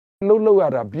low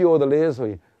at a pure the layers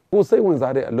way. Go say one's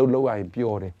at a low eye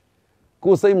pure.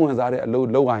 Go say one's at a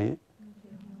low eye.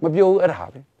 But you at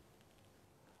having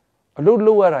a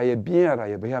low at a beer, I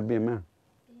have been man.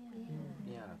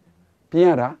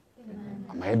 Piera,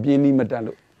 I may be any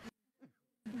metal.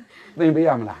 Then be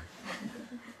amla.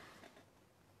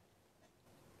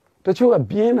 The two are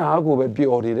being a go by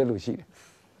pure de Lucy.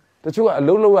 The two are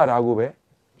low at a go by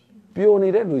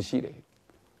pure de Lucy.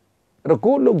 The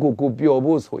good look go pure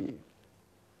boss for you.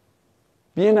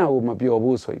 Being a woman pure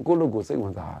boss for you, go look go say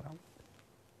one's a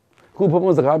who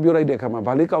promotes the carburate they come a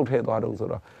balik out head or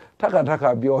so.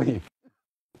 Taka pure him.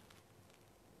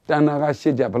 Danaga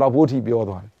shit, Blaboti pure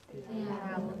one.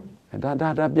 And that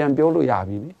pian piolo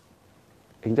yabi.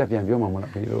 Ain't that pian pioma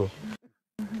pilo.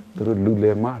 The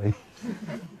Lule Mari.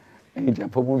 Ain't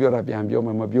that Pomura pian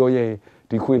pioma, Bioye,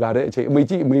 the Quilla,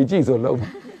 Meiji so low.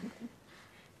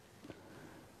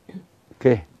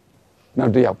 Okay. Now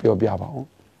do up your biabo.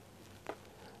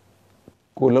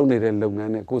 Go lonely and long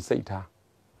and go say ta.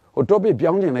 Or drop it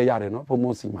beyond in a yard, no,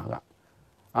 Pomosimaga.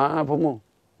 Ah, Pomo,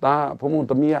 da Pomo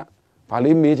to Mia,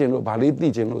 Pali Majin or Pali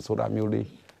teaching or Soda Muli.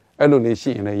 Eloni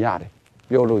she in a yard,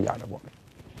 Biolo yard about it.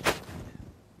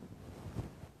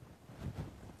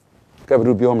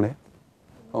 Cabru Biomle.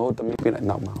 Oh, the Mipin and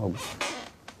Nama home.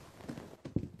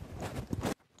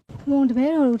 Won't be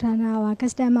old now,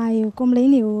 customer you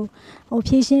complain you or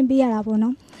patient be a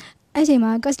labono. I say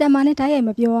my customer, I am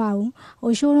a pure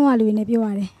or show no alu in a pure.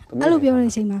 I love your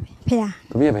same pair.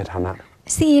 To be a better.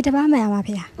 See it about my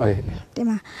pair. Oh,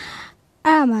 Dema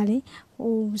Amali,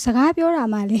 oh, Sagapio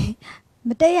Amali.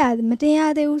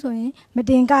 Matea de Usoy,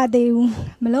 Matinka de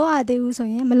Meloa de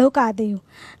Usoy, Meloca de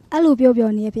Alubio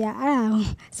near Pia,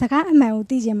 Saka and my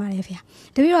teacher Marifia.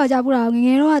 The Viro Jabura,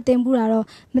 Nero Tempura,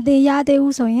 Matea de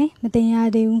Usoy,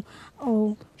 Matea de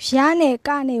O Shane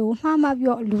Cane, Mamma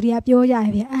Luria Pioja,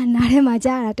 and Narema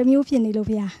Jara, the Mupian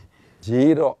Lupia.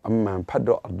 Giro a man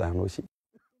paddo of Danlosi.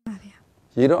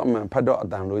 Giro a man paddo of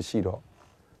Danlosiro.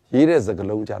 Here is a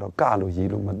galojaro, Carlo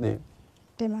Giro Made.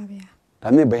 Demavia. I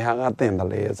never hang out in the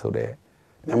layers so there.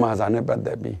 Namaz never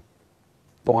that be.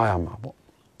 Toyama.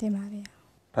 Demavia.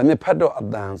 I never paddle a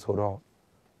dance or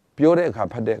Pure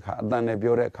Capadeca, than a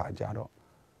Pure Cajaro.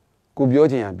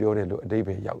 Cubioji and Pure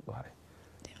David Yautari.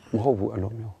 Mohu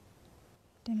alone.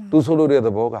 Do solo de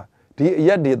the Boga.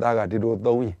 Yet did Daga did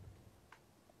Doni.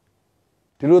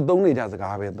 Did Doni just a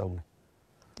garbage Doni.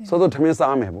 So the Tamis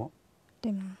Armebo.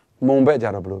 Mombe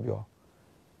Jarablo.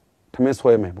 Tamis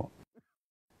Wemebo.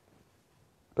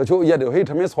 The two yet hate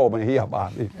a miss home here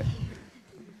about it.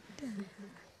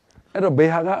 At a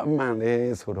Behaga man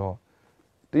is so.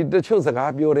 Did the children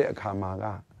have your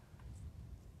Kamaga?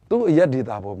 Do yet did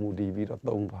our moody bit of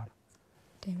Domba.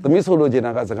 The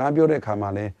Missologina has a Gabiore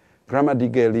Kamale,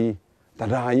 grammatically, the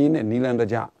Rain and Nilander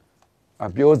Ja, a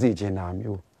Biosi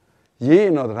Genamu. Ye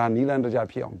no the Nilander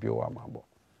Japi on Bio Amabo.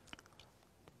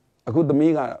 A good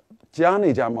Miga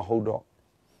Gianni Jama Hodo.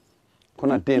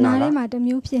 Madam,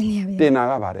 you pin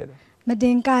Dinner about it.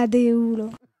 Madinka de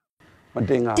Ulo.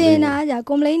 Madinga,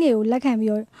 complain you like him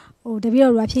your or the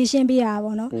real reputation be a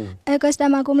bono. A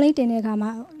customer complaint in a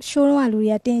cama, show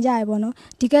Aluria, Tinja bono,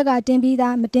 Tika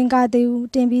Timbida, Matinka de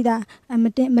Timbida, and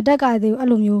Madaga de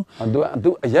Alumio.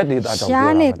 Do a yet did that.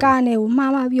 Shane Cane,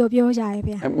 Mamma Bio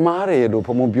and Mare do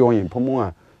Pomobio,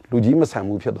 Pomua, Lugima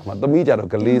Samu, the media of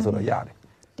Galais or the yard.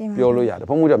 Piolo yard,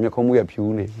 Pomuja Micomu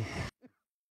Puni.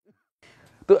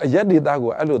 A yet did that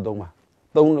go, Allo Doma.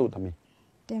 Don't look at me.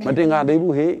 Matinga de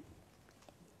Buhe.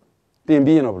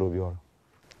 Timbian of Lubio.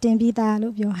 Timbita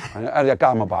Lubio. I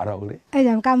am a bar only. I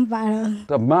am come bar.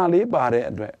 The Mali bar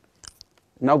address.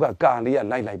 Now got Kali and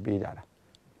like Bija.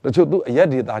 The two do a yet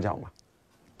did that jama.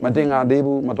 Matinga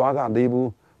debu, Matuaga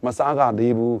debu, Masaga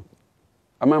debu,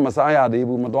 Ama Masaya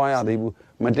debu, Matoya debu,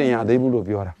 Matinga debu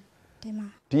Lubiora.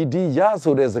 Did ya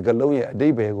so there's a Galoya,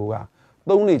 Debegua.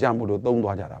 The only jambo don't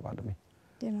watch about me.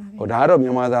 Or the other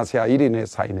Yamada Sia eating a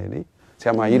sign,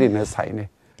 Sama eating a sign.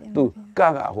 To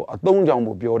Gaga, a don't jump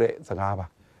Biore, Zagaba.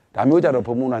 The Muja of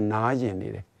Pomuna Naji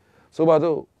need it. So, but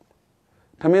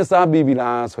Tamesa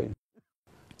Bibila,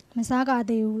 Masaga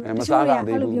debu, Masaga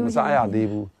debu, Masaya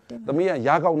debu. The Mia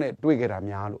Yagonet, Twigger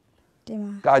Amialo.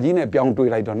 Gardine Bion to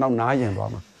like no Nayan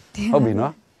Rama. Hobby,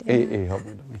 no? A hobby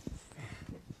to me.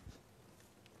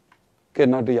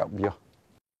 Cannot do up your.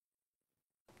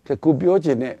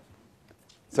 Cubioge.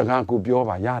 Sagan could be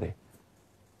over Yare.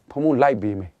 Pomu light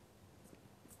beam.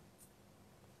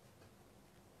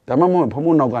 The Mamma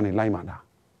Pomu Nogani Limana.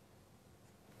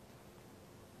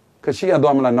 Kashia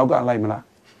Domla Noga Limana.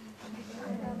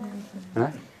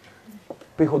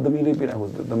 Behold the meat bit, I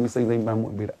was the missing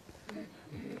Bamu bit.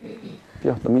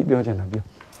 The meat Biogen of you.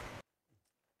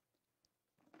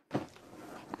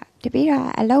 တပည့်တော်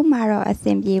အလုံးမှာတော့အဆ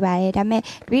င်ပြေပါတယ်ဒါပေမဲ့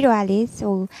တပည့်တော်ကလေ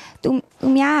ဆိုသူ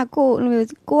များကကို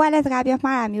ကလည်းစကားပြော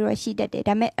မှားတာမျိုးတော့ရှိတတ်တယ်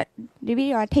ဒါပေမဲ့တပ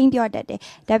ည့်တော်ထိမ့်ပြောတတ်တယ်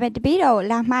ဒါပေမဲ့တပည့်တော်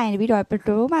လာမှားရင်တပည့်တော်ဘယ်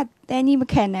တော့မှတန်းကြီးမ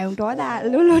ခံနိုင်ဘူးဒေါသ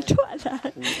လုံးလုံးထွက်လာ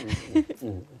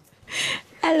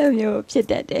အဲ့လိုမျိုးဖြစ်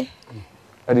တတ်တယ်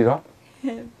အဲ့ဒီတော့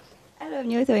အဲ့လို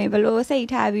မျိုးဆိုရင်ဘလို့စိတ်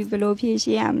ထားပြီးဘလို့ဖြည့်ရှ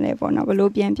င်းရမလဲပေါ့နော်ဘ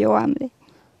လို့ပြန်ပြောရမလဲ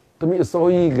တမီးအ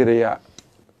စိုးရကလေးက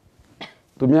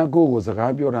သူများကိုစ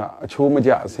ကားပြောတာအချိုးမ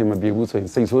ကျအဆင်မပြေဘူးဆိုရင်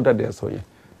စိတ်ဆိုးတတ်တယ်ဆိုရင်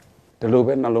ဒီလို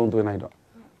ပဲနှလုံးသွင်းလိုက်တော့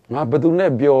ငါဘသူ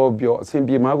နဲ့ပြောအဆင်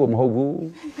ပြေမှာကိုမဟုတ်ဘူး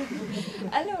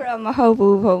အဲ့လိုတော့မဟုတ်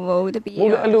ဘူးဘုံဘုံတပီးဟုတ်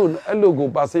အဲ့လိုကို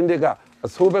ပါစင်တစ်ကအ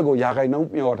ဆိုးဘက်ကိုရာခိုင်နှုန်း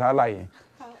မျောထားလိုက်ရင်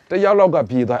တယောက်လောက်က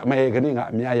ပြေးသွားအမေကနေ့က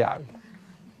အများရပြီ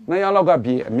နှစ်ယောက်လောက်က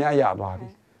ပြေးအများရသွားပြီ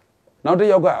နောက်တစ်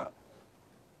ယောက်က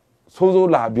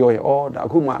ဆိုးလာပြောရင်အော်ဒါအ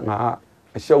ခုမှငါ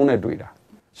အရှုံးနဲ့တွေ့တာ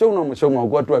ရှုံးတော့မရှုံးအောင်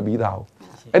ကိုကတွက်ပြီးသား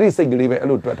အဲ့ဒီစိတ်ကလေးပဲအဲ့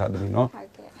လိုတွက်ထားတယ်နော်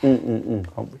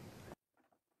ဟုတ်ပြီ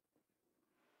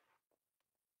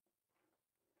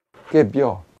ကဲ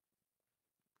ပြော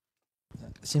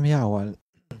ရှင်မရဟို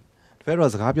ဖဲ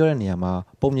တော့စကားပြောတဲ့နေရာမှာ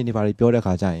ပုံမြင်တွေဘာတွေပြောတဲ့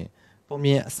ခါကျရင်ပုံမြ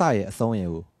င်အစရဲ့အဆုံးရဲ့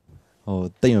ကို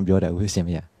တိတ်မပြောတယ်ဘူးရှင်မ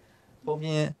ရပုံမြ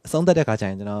င်အဆုံးသက်တဲ့ခါကျရ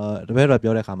င်ကျွန်တော်တပည့်တော်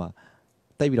ပြောတဲ့ခါမှာ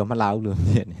တိတ်ပြီးတော့မလာဘူးလို့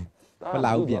ဖြစ်နေမ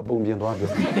လာဘူးပြန်ပုံမြင်သွားပြော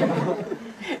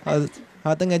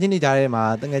ဟာတငယ်ချင်းတွေကြားထဲမှာ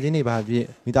တငယ်ချင်းတွေဘာဖြစ်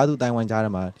မိသားစုတိုင်ဝမ်ကြားထဲ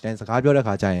မှာဒီတိုင်းစကားပြောတဲ့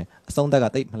ခါကျရင်အဆုံးသက်က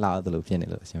တိတ်မလာဘူးလို့ဖြစ်နေ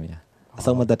လို့ရှင်မရအ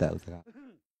ဆုံးမသက်တဲ့ဥစ္စာ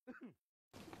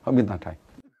ဟုတ်ပြီသားထိုင်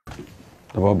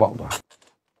တဘောပေါက်သွား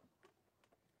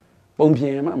ပုံပြ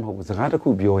င်မှမဟုတ်ဘူးစကားတစ်ခု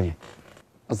ပြောရင်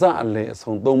အစအလယ်အ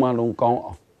ဆုံးသုံးပါလုံးကောင်း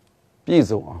အောင်ပြည့်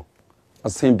စုံအောင်အ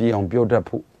ဆင်ပြေအောင်ပြောတတ်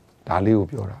ဖို့ဒါလေးကို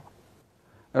ပြောတာ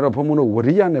အဲ့တော့ဘုံဘုံတို့ဝ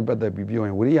ရိယနဲ့ပတ်သက်ပြီးပြောရ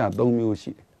င်ဝရိယ၃မျိုး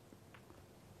ရှိတယ်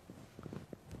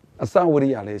အစဝရိ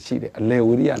ယလည်းရှိတယ်အလယ်ဝ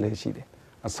ရိယလည်းရှိတယ်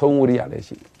အဆုံးဝရိယလည်း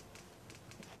ရှိတယ်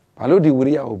ဘာလို့ဒီဝ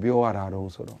ရိယကိုပြောရတာ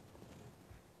တုံးဆိုတော့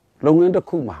လုပ်ငန်းတစ်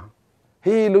ခုမှာ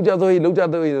ဟေးလောက်ကြတော့စလု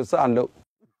ပ်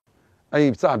အဲ့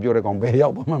စပြောတဲ့ကောင်ဘယ်ရော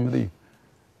က်မှမသိဘူး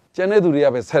ကျန်တဲ့သူတွေက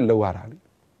ပဲဆက်လုပ်ရတာလေ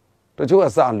တချို့က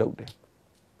စလုပ်တယ်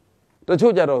တ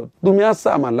ချို့ကြတော့သူများစ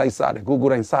မှလိုက်စတယ်ကိုယ်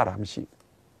တိုင်စတာမရှိ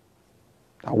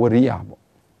ဘူးဒါဝရိယပေါ့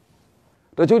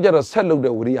တချို့ကြတော့ဆက်လုပ်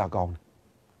တဲ့ဝရိယကောင်းတယ်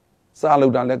စလု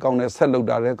ပ်တာလည်းကောင်းတယ်ဆက်လုပ်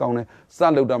တာလည်းကောင်းတယ်စ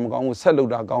လုပ်တာမကောင်းဘူးဆက်လုပ်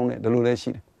တာကောင်းတယ်ဒီလိုလည်း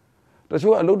ရှိတယ်တ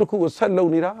ချို့ကအလုပ်တစ်ခုကိုဆက်လုပ်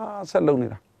နေတာဆက်လုပ်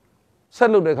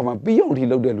တဲ့အခါမှာပြီးအောင်ထိ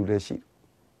လုပ်တဲ့လူလည်းရှိ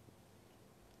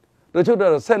တယ်တချို့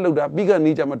တော့ဆက်လုပ်တာပြီးက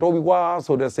နေကြမှာတော်ပြီကွာ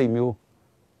ဆိုတဲ့စိတ်မျိုး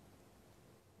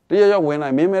တရားရောက်ဝင်လို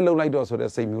က်မင်းမဲလုပ်လိုက်တော့ဆို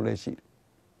တဲ့စိတ်မျိုးလည်းရှိတယ်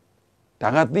ဒါ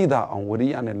ကသိတာအောင်ဝရိ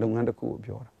ယနဲ့လုပ်ငန်းတစ်ခုကို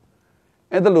ပြောတာ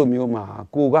အဲ့ဒါလိုမျိုးမှာ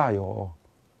ကိုကရော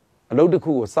အလုပ်တစ်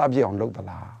ခုကိုစပြည့်အောင်လုပ်သ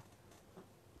လား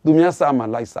သူများစမှ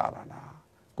လိုက်စားတာလား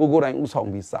ကိုယ်တိုင်ဥဆောင်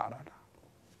ပြီးစားတာလား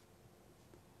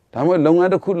ဒါမှမဟုတ်လုပ်င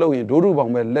န်းတစ်ခုလုပ်ရင်ဒိုးဒူပေါ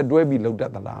င်ပဲလက်တွဲပြီးလုပ်တ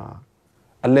တ်သလား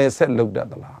အလဲဆက်လုပ်တတ်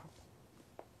သလား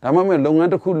ဒါမှမဟုတ်လုပ်င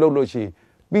န်းတစ်ခုလုပ်လို့ရှိရင်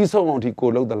ပြီးဆုံးအောင်ထိကို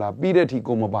လုပ်သလားပြီးတဲ့ထိ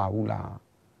ကိုမပါဘူးလား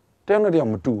တယောက်နဲ့တယော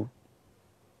က်မတူ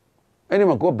အဲ့ဒီ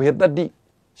မှာကိုယ်ဘယ်တတိ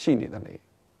ရှိနေတယ်လေ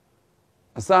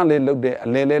အစလေးလုပ်တယ်အ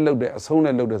လဲလဲလုပ်တယ်အဆုံး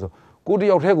လဲလုပ်တယ်ဆိုကိုတ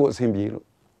ယောက်တည်းကိုအဆင်ပြေလို့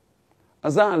အ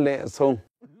စအလဲအဆုံး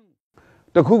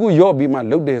တခုခုရော့ပြီးမှ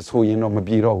လုတ်တယ်ဆိုရင်တော့မ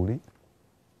ပြေတော့ဘူးလေ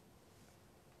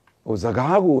ဟိုစ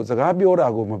ကားပြောတာ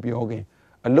ကိုမပြောခင်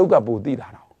အလုတ်ကပိုသိတာ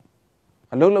တော့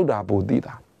အလုတ်လောက်တာပိုသိ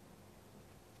တာ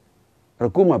အဲ့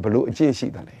တော့ကိုမှဘလို့အကျင့်ရှိ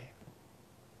တယ်လေ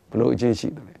ဘလို့အကျင့်ရှိ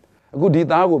တယ်လေအခုဒီ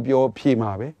သားကိုပြောဖြေ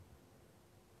မှာပဲ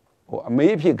ဟိုအ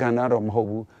မေးဖြေခံတာတော့မဟုတ်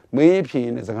ဘူးမေးဖြေရ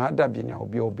င်စကားအတတ်ပညာကို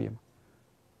ပြောပြမှာ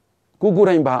ကိုယ်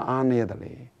တိုင်ဘာအားနေတယ်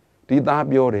လေဒီသား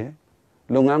ပြောတယ်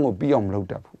လုပ်ငန်းကိုပြီးအောင်မလုပ်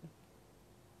တတ်ဘူး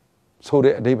ဆို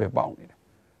တဲ့အဓိပ္ပာယ်ပေါက်နေတယ်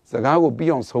စကားကို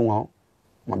ပြီးအောင်ဆုံးအောင်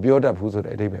မပြောတတ်ဘူးဆို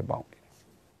တဲ့အဓိပ္ပာယ်ပေါက်နေတယ်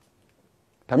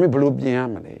ဒါပေမဲ့ဘလို့ပြင်ရ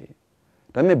မလဲ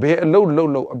ဒါနဲ့ဘယ်အလုပ်လု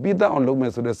ပ်အပိသက်အောင်လုပ်မ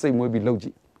ယ်ဆိုတဲ့စိတ်မွေးပြီးလုပ်ကြ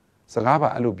ည့်စကားပါ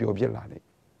အဲ့လိုပြောဖြစ်လာတယ်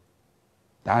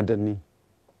ဒါတနည်း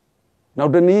နော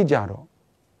က်တနည်းကြတော့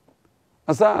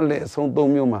အစအလဲအဆုံး၃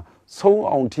မျိုးမှာဆုံး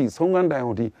အောင်ထိဆုံးကန်းတိုင်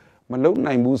အောင်ထိမလုပ်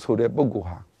နိုင်ဘူးဆိုတဲ့ပုံကို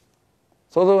ဟာ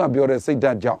စောစောကပြောတဲ့စိတ်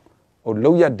ဓာတ်ကြောင့်ဟို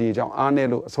လောက်ရက်တွေကြောင့်အားနေ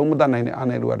လို့အဆုံးမတတ်နိုင်တဲ့အား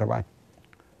နေလို့ကတပိုင်း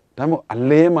ဒါမှမဟုတ်အ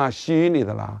လဲမှာရှင်းနေ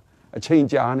သလားအချိန်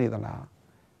ကြာနေသလား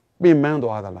ပင်ပန်း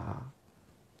သွားသလား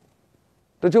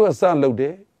တချို့ကစလုပ်တ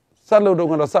ယ်စလုပ်တော့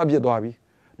ကတော့စပြစ်သွားပြီ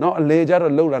နောက်အလဲကြ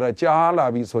တော့လှုပ်လာတာကြားလာ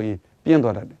ပြီဆိုရင်ပြင်း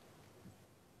သွားတတ်တယ်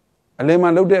အလဲမှာ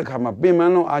လှုပ်တဲ့အခါမှာပင်ပ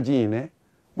န်းလုံးအားကြီးရင်လည်း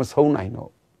မဆုံးနိုင်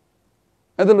တော့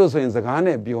အဲ့ဒါလို့ဆိုရင်စကား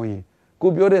နဲ့ပြောရင်ကို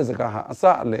ပြောတဲ့စကားဟာအစ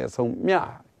အလဲအဆုံးမျှ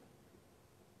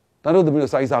ဒါတို့သမီး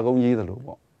တို့စိုက်စာကုန်းရေးသလို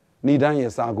ပေါ့ဏိဒန်း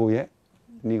ရဲ့စာကိုရဲ့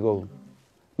ဏိကုန်း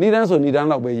ဏိဒန်းဆိုဏိဒန်း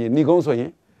လောက်ပဲရေးဏိကုန်းဆိုရ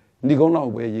င်ဏိကုန်းလော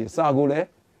က်ပဲရေးစာကိုလည်း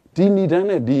ဒီဏိဒန်း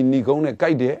နဲ့ဒီဏိကုန်းနဲ့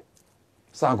ကိုက်တဲ့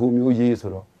စာကိုမျိုးရေးဆို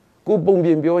တော့ကိုပုံပြ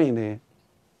င်ပြောရင်လည်း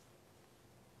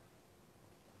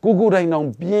ကိုတိုင်းအောင်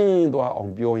ပြင်းသွားအော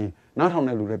င်ပြောရင်နားထောင်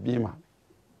တဲ့လူတွေပြင်းပါ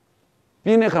ပြ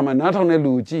င်းတဲ့ခါမှာနားထောင်တဲ့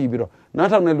လူကြည့်ပြီးတော့နား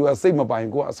ထောင်တဲ့လူကစိတ်မပိုင်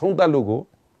ကိုအဆုံးသတ်လို့ကို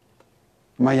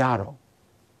မရတော့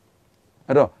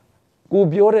အဲ့တော့ကို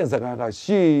ပြောတဲ့စကားက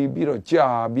ရှည်ပြီးတော့ကြာ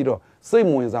ပြီးတော့စိတ်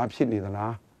ဝင်စားဖြစ်နေသ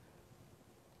လား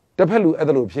တစ်ဖက်လူအဲ့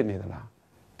ဒါလိုဖြစ်နေသလား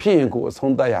ဖြစ်ရင်ကိုအ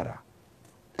ဆုံးသတ်ရတာ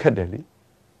ခက်တယ်လေ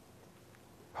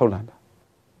ဟုတ်လား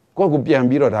ကိုပြန်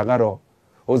ပြီးတော့ဒါကတော့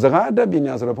ဟိုစကားအတတ်ပ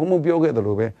ညာဆိုတော့ဘုံဘုံပြောခဲ့တယ်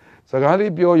လို့ပဲစကား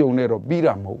လေးပြောယုံနဲ့တော့ပြီး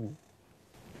တာမဟုတ်ဘူး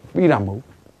ပြီးတာမဟုတ်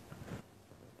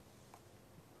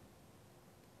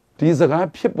ဒီစကား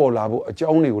ဖြစ်ပေါ်လာဖို့အကြော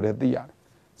င်းတွေကိုလည်းသိရတယ်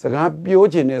စကားပြော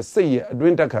ခြင်းနဲ့စိတ်ရဲ့အတွ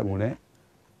င်းတက်ခံကိုလည်း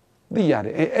သိရတ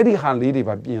ယ်အဲ့ဒီဟာလေးတွေ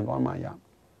ပါပြင်သွားမှရ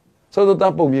စောစောတာ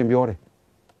ပုံပြင်ပြောတယ်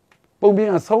ပုံပြင်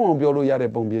ကဆုံးအောင်ပြောလို့ရ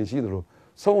တဲ့ပုံပြင်ရှိသလို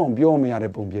ဆုံးအောင်ပြောမရ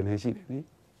တဲ့ပုံပြင်လည်းရှိတယ်နိ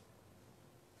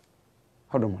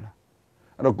ဟုတ်တယ်မလား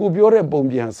အဲ့တော့ကိုပြောတဲ့ပုံ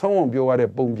ပြင်ဆုံးအောင်ပြောရတဲ့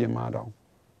ပုံပြင်မှာတော့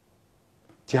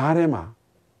ကြားထဲမှာ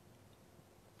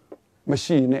မ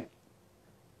ရှိနဲ့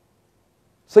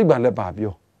စိတ်ပါလက်ပါ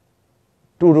ပြော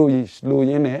တူတူလို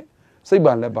ရင်းနဲ့စိတ်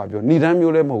ပါလက်ပါပြောဏိဒန်း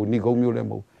မျိုးလည်းမဟုတ်ဏိကုံမျိုးလည်း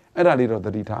မဟုတ်အဲ့ဒါလေးတော့သ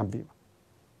တိထားပြီးပါ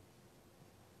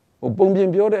ဟိုပုံပြင်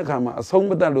ပြောတဲ့အခါမှာအဆုံး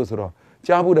မတတ်လို့ဆိုတော့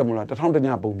ကြားဖို့တယ်မလား1000တည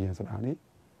ပုံပြင်ဆိုတာလေ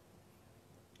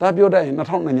ဒါပြောတတ်ရင်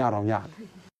2000ညတောင်ရတယ်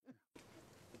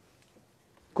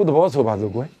ခုသဘောဆိုပါ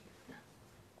စို့ကွယ်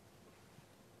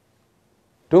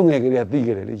တို့ငယ်ကလေးကသိကြ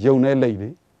တယ်လေယုံနဲ့လိတ်လေ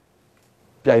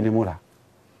ပြိုင်နေမို့လား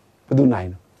ဘယ်သူနိုင်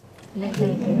လဲလိတ်ဟ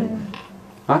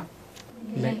မ်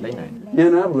လိတ်နိုင်ည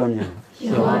နာဘူးလားညနာ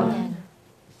ရော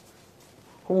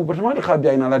ဟိုပထမတစ်ခါ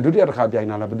ပြိုင်လာလားဒုတိယတစ်ခါပြိုင်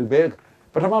လာလားဘယ်သူပဲ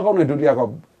ပထမကောက်နဲ့ဒုတိယကော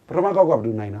က်ပထမကောက်ကဘယ်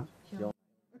သူနိုင်လား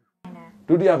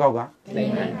ဒုတိယကောက်ကလိတ်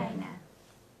နိုင်တာ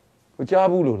ဟိုကြား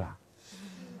ဘူးလို့လား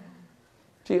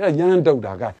ကြည့်ရမ်းတုတ်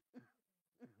တာက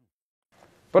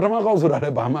ပထမကောက်ဆိုတာလ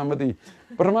ည်းဘာမှမသိ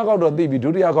ပထမကောက်တော့သိပြီဒု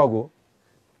တိယကောက်ကို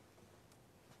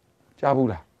ကြားဘူး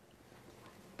လား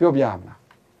ပြောပြမလား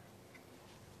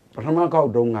ပထမကောက်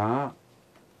တုန်းက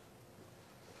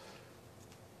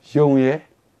ယုံရဲ့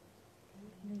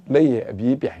လက်ရဲ့အ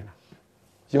ပြေးပြိုင်တာ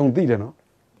ယုံသိတယ်နော်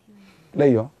လ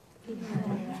က်ရော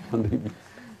မသိဘူး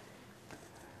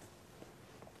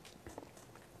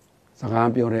စကား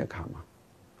ပြောတဲ့အခါမှာ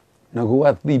ငါက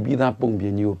သိပြီးသားပုံပြ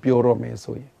င်ကြီးကိုပြောတော့မယ်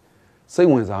ဆိုရင်စိတ်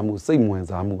ဝင်စားမှုစိတ်ဝင်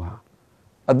စားမှုဟာ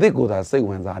အသစ်ကိုသာစိတ်ဝ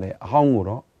င်စားတယ်အဟောင်းကို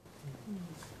တော့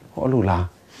ဟောလို့လား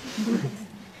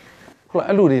ဟုတ်လား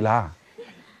အဲ့လိုတွေလား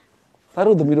သား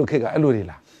တို့သမီးတို့ခက်ကအဲ့လိုတွေ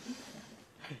လား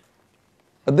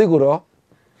အသစ်ကိုတော့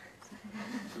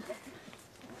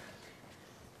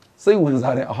စိတ်ဝင်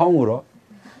စားတယ်အဟောင်းကိုတော့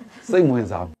စိတ်ဝင်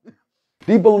စား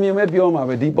ဒီပုံမြင်မဲ့ပြောမှာ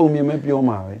ပဲဒီပုံမြင်မဲ့ပြော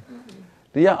မှာပဲ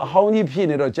ဒီကအဟောင်းကြီးဖြစ်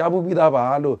နေတော့ကြားဘူးပြီးသားပါ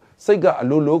လို့စိတ်ကအ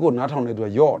လိုလိုကိုနားထောင်နေသူက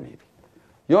ယော့နေပြီ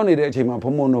ယော့နေတဲ့အချိန်မှာ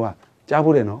ဘုံဘုံတို့ကကြား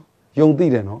ဘူးတယ်နော်ယုံသိ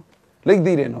တယ်နော်လိတ်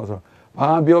သိတယ်နော်ဆိုတော့ဘာ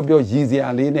ပြောရည်စရာ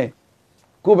လေးနဲ့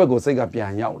ကိုယ့်ဘက်ကိုစိတ်ကပြ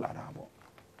န်ရောက်လာတာပေါ့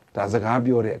ဒါစကား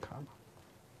ပြောတဲ့အခါမှာ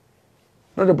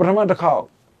တော့ပထမတစ်ခေါက်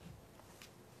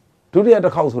ဒုတိယတ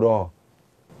စ်ခေါက်ဆိုတော့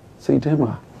စိတ်ထဲ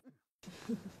မှာ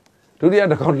ဒုတိယ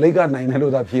တစ်ခေါက်လိတ်ကနိုင်တယ်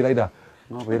လို့သာဖြေလိုက်တာ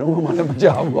ငါဘယ်တော့မှလည်းမ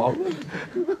ကြောက်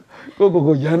ဘူး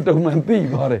ကိုရန်တုံမှန်သိ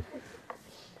သွားတယ်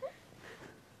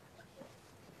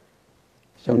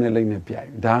ရှုံးနေလိမ့်နေပြိုင်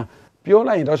ဒါပြော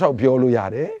လိုက်ရင်တော့လျှောက်ပြောလို့ရ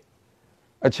တယ်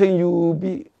အချိန်ယူ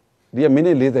ပြီးဒီမိန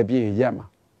စ်40ပြည့်ရင်ရက်မှာ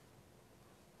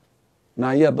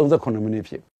နိုင်ရ38မိနစ်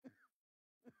ဖြစ်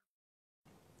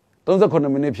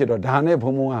38မိနစ်ဖြစ်တော့ဒါနဲ့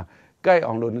ဘုံဘုံကကြိုက်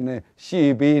အောင်လို့နည်းနည်းရှ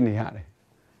ည်ပေးနေရတယ်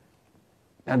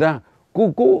အဲ့ဒါကို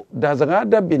ဒါစကား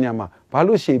တက်ပညာမှာဘာ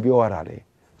လို့ရှည်ပြောရတာလဲ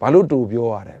ဘာလို့တူပြော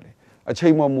ရတယ်လဲအချိ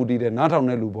န်မှမူတည်တယ်နားထောင်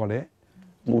တဲ့လူပေါ့လေ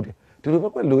မူတည်ဒီလိုပဲ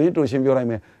ကွလူရင်းတူရှင်းပြောလိုက်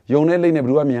မယ်ယုံနဲ့လိမ့်နဲ့ဘ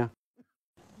ယ်သူကမြန်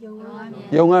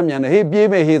ယုံကမြန်တယ်ဟေးပြေး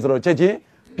မယ်ဟေးဆိုတော့ချက်ချင်း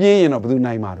ပြေးရင်တော့ဘယ်သူ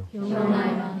နိုင်မှာတော့ယုံနို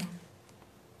င်ပါ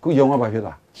ခုယုံကဘာဖြစ်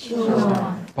သွား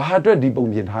ဘာအတွက်ဒီပုံ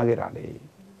ပြင်ထားခဲ့တာလဲ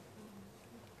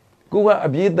ကိုကအ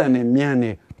ပြေးတန်နဲ့မြန်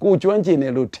နေကိုကျွမ်းကျင်တ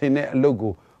ယ်လို့ထင်တဲ့အလုပ်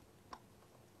ကို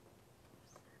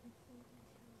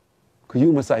ခယူ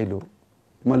မဆိုင်လို့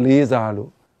မလေးစား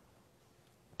လို့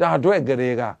တာအတွက်က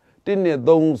လေးက1နဲ့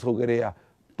3ဆိုကြရ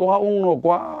တွားအောင်တော့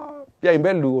ကွာပြိုင်ဘ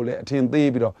က်လူကိုလည်းအထင်သေး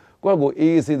ပြီးတော့ကိုယ့်ကို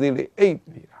အေးအေးဆေးဆေးလေးအိတ်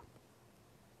နေတာ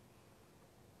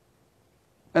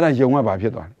အဲ့ဒါယုံကဘာဖြ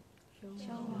စ်သွားလဲ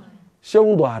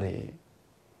ရှုံးသွားတယ်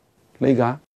လေက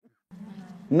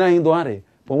နိုင်သွားတယ်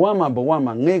ဘဝ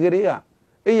မှာငယ်ကလေးက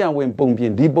အိယာဝင်ပုံပြ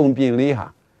င်ဒီပုံပြင်လေးဟာ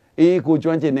အေးကိုကျွ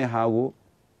မ်းကျင်တဲ့ဟာကို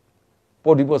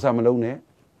ပေါ်ဒီပေါ်စာမလုံးနဲ့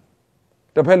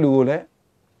တစ်ဖက်လူကိုလည်း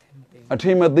အထ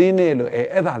င်မသေးနဲ့လို့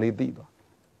အဲ့ဒါလေးသိသွား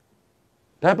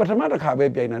ဒါပထမတစ်ခါပဲ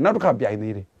ပြိုင်တာနောက်တစ်ခါပြိုင်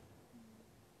သေးတယ်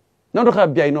နောက်တစ်ခါ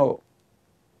ပြိုင်တော့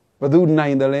ဘယ်သူနို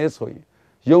င်တယ်လဲဆိုရင်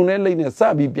ယုံနဲ့လိမ့်နဲ့စ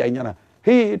ပြီးပြိုင်ကြတာ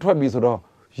ဟေးထွက်ပြီဆိုတော့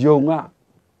ယုံက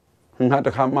ငါတ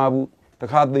စ်ခါမှားဘူးတစ်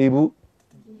ခါသေးဘူး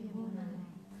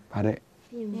ဘာတဲ့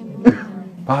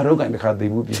ဘာတော့ကန်တခါ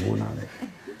သေးဘူးပြင်ဖို့နာလေ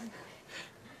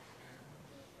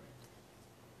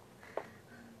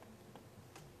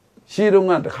ရှေ့တော့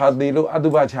ကတခါသေးလို့အတု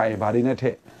ပချရင်ဘာတွေနဲ့ထ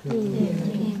က်ဟ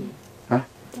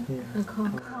မ်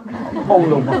ခေါင်း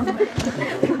လုံးမ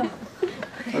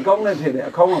အကောင်းနဲ့ထည့်တယ်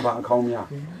အကောင်းကဘာအကောင်းများဟ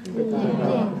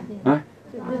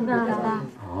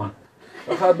မ်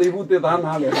အခါသေးဘူးတေးသား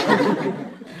နာလေ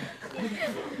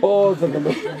အိုးစက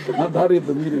လုံးငါသားရသ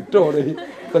မီးတွေတော်တယ်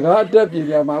စကားတက်ပြင်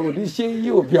ပြမှာကိုဒီရှေး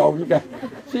ကြီးကိုပြောင်းပြီးက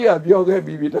ရှေးကပြောခဲ့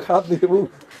ပြီးတခါသေးဘူး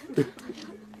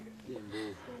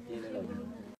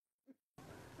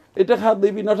တခါ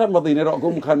သေးပြီးနောက်ထပ်မသိနေတော့အကု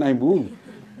န်မခံနိုင်ဘူး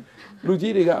လူ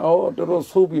ကြီးတွေကအော်တော်တော်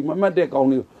ဆိုးပြီးမမှတ်တဲ့ကောင်း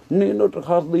လေးနင်းတို့တ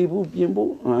ခါသေးဘူးပြင်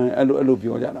ဖို့အဲ့လို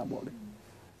ပြောကြတာပေါ့လေ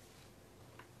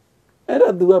အဲ့ဒါ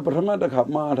तू ကပထမတစ်ခါ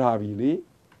မှားထားပြီလေ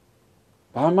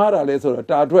ဘာမှားတာလဲဆိုတော့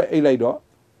တာထွက်အိတ်လိုက်တော့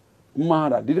မှား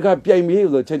တာဒီတစ်ခါပြိုင်မေး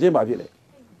ဆိုချက်ချင်းပါဖြစ်လေ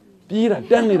ပြေးတာ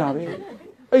တန်းနေတာပဲ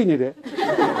အိတ်နေတယ်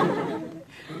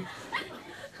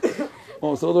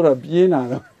ဟောဆိုတော့ပြေးနာ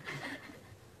တော့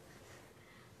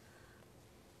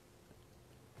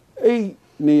အိတ်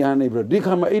နေရနေပြီးတော့ဒီ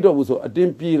ခါမှအိတ်တော့ဘူးဆိုအတ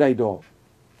င်းပြေးလိုက်တော့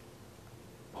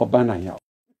ဟောပန်းနိုင်ရောက်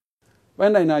ပ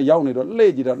န်းနိုင်တာရောက်နေတော့လှ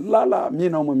ည့်ကြည့်တော့လာမြ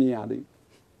င်အောင်မမြင်ရသေး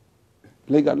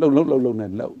လက်ကလှုပ်နဲ့လှု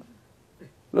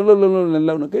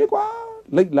ပ်နေကဲကွာ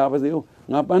လိတ်လာပါစေဦး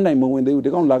ငါပန်းနိုင်မဝင်သေးဘူးဒီ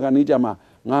ကောင်လာကနေကြမှာ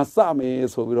ငါစမယ်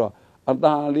ဆိုပြီးတော့အต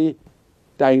าလေး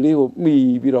တိုင်လေးကိုမှီ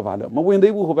ပြီးတော့ဗာလို့မဝင်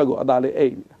သေးဘူးဟိုဘက်ကအตาလေးအိ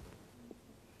တ်နေတာ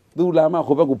သူလာမှ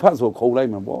ဟိုဘက်ကိုဖတ်ဆိုခုံလို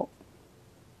က်မှာပေါ့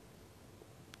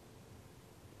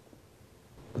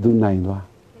ဘသူနိုင်သွား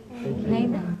နိုင်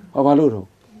တာဟောဘာလို့တော့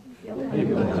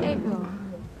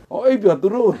အိပ်ပြောသူ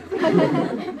တို့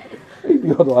အိပ်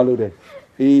ပြောသွားလို့တဲ့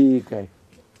အေးကဲ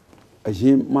အရ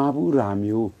င်မာဘူးရာ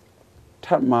မျိုးထ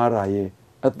ပ်မာရာရဲ့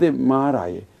အစ်စ်မာရာ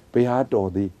ရဲ့ဘယ်ဟာတော်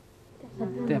သေး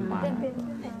တက်မာအ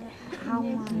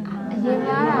ရင်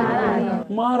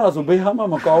မာရာဆိုဘယ်ဟာမှ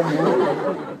မကောင်းဘူး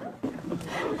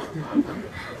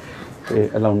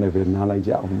အလောင်းနဲ့ပဲနားလိုက်ကြ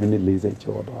အောင်မိနစ်40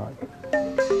ကျော်သွား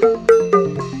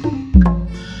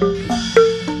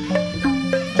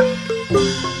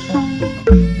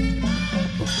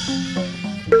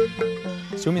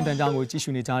ရှုံးမြင့်တန်ကြောင်းကိုကြည့်ရှု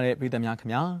နေကြတဲ့ပြည်သူများခင်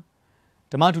ဗျာ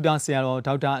ဓမ္မထူတာဆရာတော်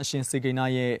ဒေါက်တာအရှင်စေကိနာ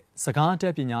ရဲ့စကားတ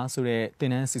က်ပညာဆိုတဲ့သ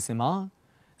င်တန်းစီစဉ်မှာ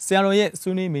ဆရာတော်ရဲ့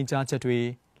ဆွေးနွေးမိန့်ကြားချက်တွေ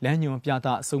လမ်းညွှန်ပြသ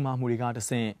အဆုံးအမမှုတွေကတ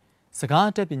ဆင့်စကား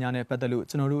တက်ပညာနဲ့ပတ်သက်လို့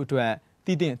ကျွန်တော်တို့အတွက်တ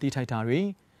ည်တင်တည်ထိုက်တာတွေ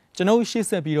ကျွန်တော်ရှေ့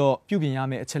ဆက်ပြီးတော့ပြုပြင်ရ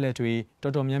မယ့်အချက်လက်တွေ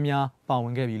တော်တော်များများပါဝ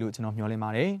င်ခဲ့ပြီလို့ကျွန်တော်မျှော်လင့်ပါ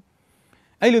တယ်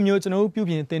အဲ့လိုမျိုးကျွန်တော်ပြု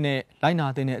ပြင်တဲ့လိုက်နာ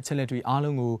တဲ့အချက်လက်တွေအား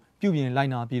လုံးကိုပြုပြင်လို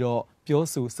က်နာပြီးတော့ပြော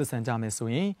ဆိုဆက်ဆံကြမယ်ဆို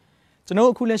ရင်ကျွန်တော်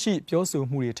အခုလက်ရှိပြောဆို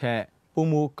မှုတွေထက်ပုံ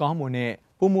မကောင်းမွန်တဲ့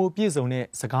ပုံမပြည့်စုံတဲ့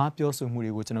စကားပြောဆိုမှု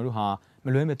တွေကိုကျွန်တော်တို့ဟာမ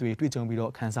လွဲမသွေတွေ့ကြုံပြီး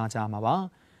တော့ခန်းစားကြမှာပါ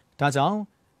ဒါကြောင့်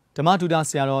ဓမ္မထူတာ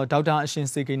ဆရာတော်ဒေါက်တာအရှင်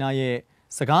စေကိနာရဲ့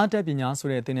စကားတက်ပညာဆို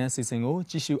တဲ့သင်တန်းစီစဉ်ကို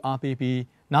ကြည့်ရှုအားပေးပြီး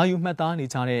နာယူမှတ်သားနေ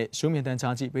ကြတဲ့ရုံးမြင့်တန်းချာ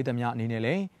ကြီးပြည်သူများအနေနဲ့လ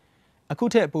ည်းအခု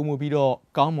ထက်ပုံမပြီးတော့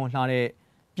ကောင်းမွန်လှတဲ့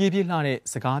ပြည့်လှတဲ့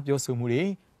စကားပြောဆိုမှုတွေ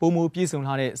ပုံမပြည့်စုံ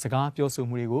လှတဲ့စကားပြောဆို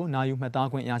မှုတွေကိုနာယူမှတ်သား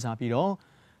ခွင့်ရကြပြီးတော့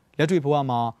လက်တွေ့ဘဝ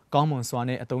မှာကောင်းမွန်စွာ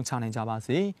နဲ့အသုံးချနိုင်ကြပါ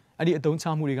စေအဲ့ဒီအသုံးချ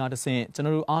မှုတွေကတဆင့်ကျွန်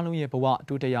တော်တို့အားလုံးရဲ့ဘဝ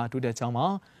တိုးတက်ကြောင်းမှာ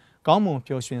ကောင်းမွန်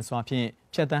ပျော်ရွှင်စွာဖြင့်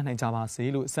ဖြတ်သန်းနိုင်ကြပါစေ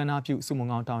လို့ဆန္ဒပြုဆုမွန်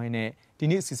ကောင်းတောင်းရင်းနဲ့ဒီ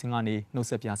နေ့အစီအစဉ်ကနေနှုတ်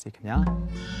ဆက်ပြစေခင်ဗျာ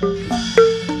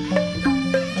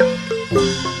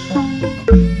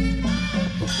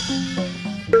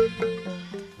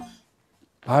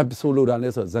ဘာဆိုလိုတာလဲ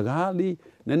ဆိုစကားလေး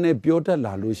နည်းနည်းပြောတတ်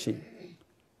လာလို့ရှိရင်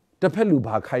တစ်ဖက်လူ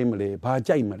ဘာခိုင်းမလဲဘာ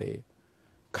ကြိုက်မလဲ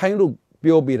ခိုင်းလို့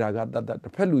ပြောပေးတာကတတ်တ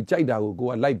စ်ဖက်လူကြိုက်တာကိုကို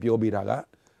ကလိုက်ပြောပေးတာက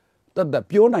တတ်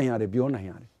ပြောနိုင်ရတယ်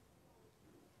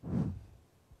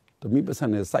သမီးပတ်စံ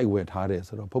နဲ့စိုက်ဝယ်ထားတယ်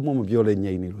ဆိုတော့ဘုံမပြောလဲ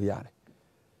ငြိမ်နေလို့ရတယ်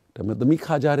ဒါပေမဲ့သမီး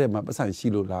ခါကြတဲ့မှာပတ်စံရှိ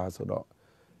လို့လားဆိုတော့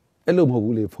အဲ့လိုမဟုတ်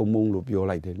ဘူးလေဖုံမုံလို့ပြော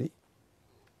လိုက်တယ်လေ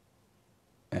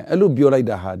အဲ့လိုပြောလိုက်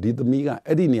တာဟာဒီသမီးက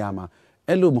အဲ့ဒီနေရာမှာ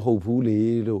အဲ့လိုမဟုတ်ဘူးလေ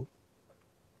လို့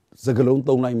စကလုံး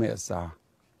သုံးလိုက်မဲ့အစား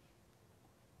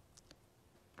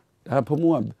ဒါဖုံ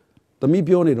မုံကသမီး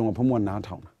ပြောနေတော့ဖုံမုံကနား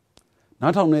ထောင်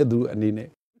တဲ့သူအနေနဲ့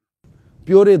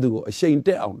ပြောတဲ့သူကိုအရှိန်တ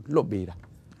က်အောင်လွတ်ပေးတာ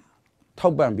ထော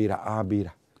က်ပံ့ပေးတာအားပေး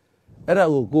တာအဲ့ဒါ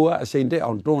ကိုကအရှိန်တက်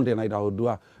အောင်တွန်းတင်လိုက်တာကို तू က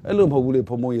အဲ့လိုမဟုတ်ဘူးလေ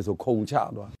ဖုံမုံရေဆိုခုံချ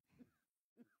သွား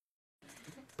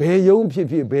ဘယ်ယုံဖြစ်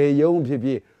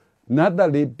နတ်တ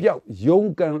က်လေးပျောက်ယုံ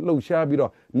ကန်လှုပ်ရှားပြီး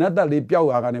တော့နတ်တက်လေးပျောက်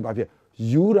ရာကနေဘာဖြစ်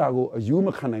ယူတာကိုအယူမ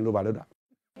ခံနိုင်လို့ဘာလို့တာ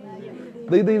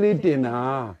သေးသေးလေးတင်တာ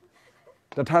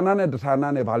တဌာန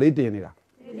နဲ့ဘာလေးတင်နေတာ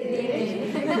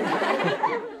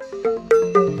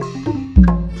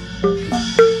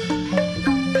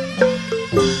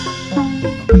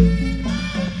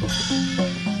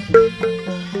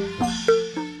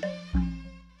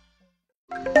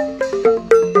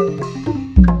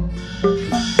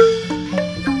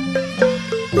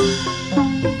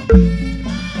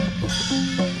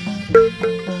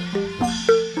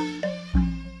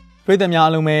ပြည်သူများ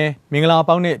အလုံးပဲမင်္ဂလာ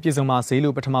ပေါင်းနဲ့ပြည်စုံပါစေ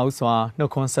လို့ပထမဦးစွာနှု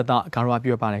တ်ခွန်းဆက်တာဂါရဝ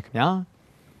ပြုပါရခင်ဗျာ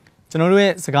ကျွန်တော်တို့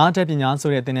ရဲ့စကားတက်ပညာ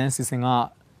ဆိုတဲ့သင်တန်းစီစဉ်က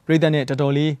ပြည်သူနဲ့တော်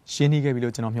တော်လေးရင်းနှီးခဲ့ပြီ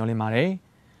လို့ကျွန်တော်မျှော်လင့်ပါတယ်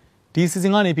ဒီစီစ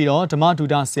ဉ်ကနေပြီးတော့ဓမ္မဒု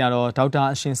ဒဆရာတော်ဒေါက်တာ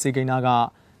အရှင်စေကိန်းနာက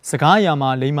စကားအရာမှာ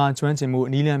လိမ္မာကျွမ်းကျင်မှု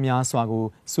အနည်းလမ်းများစွာကို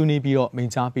ဆွေးနွေးပြီးတော့မိ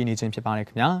န့်ကြားပေးနေခြင်းဖြစ်ပါတယ်ခ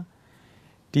င်ဗျာ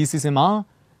ဒီစီစဉ်မှာ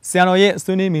ဆရာတော်ရဲ့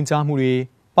ဆွေးနွေးမိန့်ကြားမှုတွေ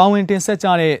ပါဝင်တင်ဆက်ကြ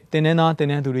တဲ့သင်တန်းသားသင်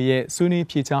တန်းသူတွေရဲ့ဆွေးနွေး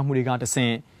ဖြေကြားမှုတွေကတဆ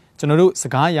င့်ကျွန်တော်တို့စ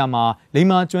ကားအရာမှာလိမ္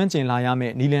မာကျွမ်းကျင်လာရမ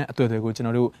ယ့်နည်းလမ်းအသွယ်တွေကိုကျွန်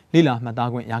တော်တို့လေ့လာမှတ်သား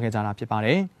ခွင့်ရခဲ့ကြတာဖြစ်ပါတ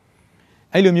ယ်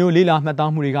အဲ့လိုမျိုးလေ့လာမှတ်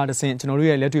သားမှုတွေကတဆင့်ကျွန်တော်တို့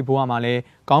ရဲ့လက်တွေ့ဘဝမှာလည်း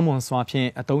ကောင်းမွန်စွာဖြင့်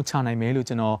အသုံးချနိုင်မယ်လို့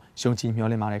ကျွန်တော်ယုံကြည်မျှော်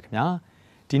လင့်ပါတယ်ခင်ဗျာ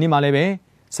ဒီနေ့မှာလည်းပဲ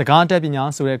စကားတက်ပညာ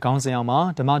ဆိုတဲ့ခေါင်းစဉ်အောင်မှာ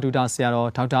ဓမ္မဒုဒဆရာတော်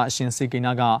ဒေါက်တာအရှင်စေကိန်း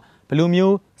နာကဘယ်လို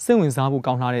မျိုးစိတ်ဝင်စားဖို့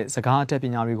ကောင်းလာတဲ့စကားတက်ပ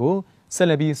ညာတွေကိုဆက်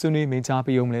လက်ပြီးဆွေးနွေးမိန့်ကြား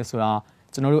ပေးအောင်မလဲဆိုတာ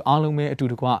ကျွန်တော်တို့အားလုံးပဲအတူ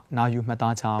တကွနာယူမှတ်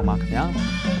သားကြအောင်ပါခင်ဗျာ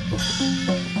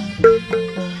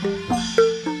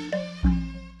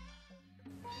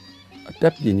အတ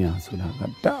တ်ပညာဆိုတာက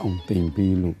တက်အောင်သင်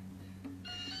ပေးလို့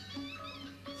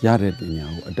ရတဲ့ပညာ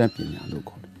ကိုအတတ်ပညာလို့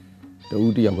ခေါ်တယ်တ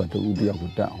ဦးတစ်ယောက်ကတဦးတစ်ယောက်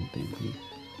ကိုတက်အောင်သင်ပေး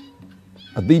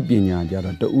အသိပညာကြ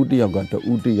တော့တဦးတစ်ယောက်ကတ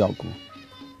ဦးတစ်ယောက်ကို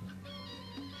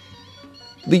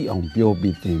သိအောင်ပြော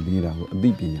ပြီးသင်ပေးတာကိုအသိ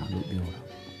ပညာလို့ပြောတာ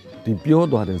ဒီပြော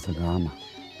သွားတဲ့စကားမှာ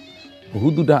ဘု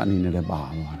သူတ္တအနေနဲ့လည်းပါ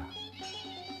သွားတာ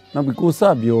နောက်ပြီးကိုစ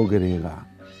ပြောကြတဲ့က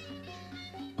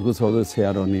အခုဆိုတော့ဆရာ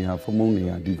တော်နေရာဖုံဖုံနေ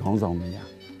ရာဒီခေါင်းဆောင်နေရာ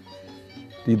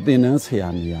ဒီသင်တန်းဆရာ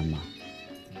နေရာမှာ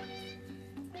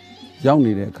ရောက်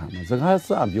နေတဲ့အခါမှာစကားစ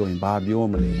ပြောရင်ဘာပြော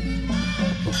မလဲ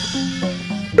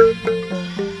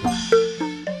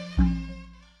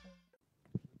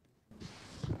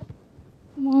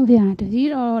မောဗျာတကြီး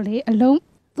တော့လေအလုံး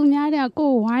သူများတဲ့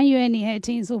ကိုဝိုင်းရွယ်နေတဲ့အ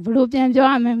ချိန်ဆိုဘလို့ပြန်ပြော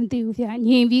ရမှန်းမသိဘူးဗျာည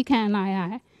င်ပြီးခံလာရ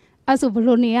တယ်အဲ့ဆိုဘ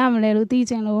လို့နေရမလဲလို့သိ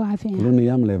ချင်လို့ပါဗျာဘလို့နေ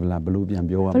ရမလဲဗလားဘလို့ပြန်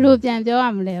ပြောရမလဲဘလို့ပြန်ပြောရ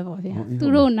မလဲပေါ့ဗျာသူ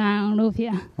တို့နိုင်အောင်လို့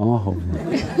ဗျာဟုတ်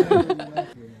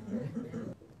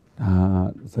ဒါ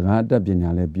စကားအတတ်ပညာ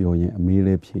လည်းပြောရင်အမေးလ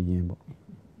ည်းဖြေရင်ပေါ့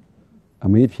အ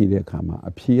မေးဖြေတဲ့အခါမှာ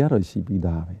အဖြေကတော့ရှိပြီး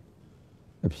သားပဲ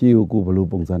အဖြေကိုဘလို့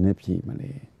ပုံစံနဲ့ဖြေမ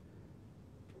လဲ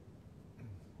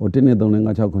ဟို1 2 3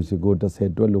 4 5 6 9 10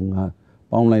 10တွက်လို့ငါ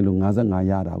ပေါင်းလိုက်လို့55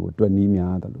ရတာကိုတွက်နီး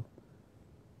များတယ်လို့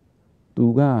သူ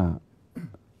က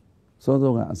စော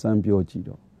စောကအစမ်းပြောကြည့်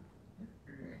တော့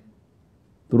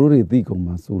သူတို့တွေသိကုန်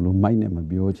မှာဆိုလို့မိုက်နဲ့မ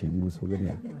ပြောချင်ဘူးဆိုကြတ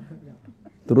ယ်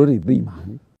သူတို့တွေသိမှာ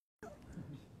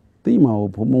သိမှာ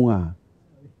ဘုံဘုံက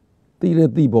သိတဲ့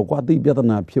သိပေါ့ကွာသိပြဿ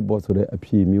နာဖြစ်ပေါ်ဆိုတဲ့အ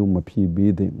ဖြေမျိုးမဖြေ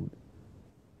ပေးသင့်ဘူး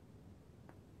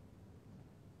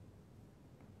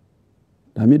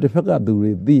ဒါမျိုးတစ်ဖက်ကသူ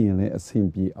တွေသိရင်လည်းအဆင်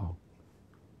ပြေအောင်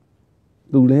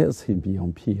သူလည်းအဆင်ပြေအော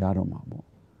င်ဖြေရတော့မှာ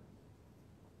ပေါ့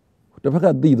တစ်ဖက်က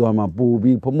သိသွားမှပို့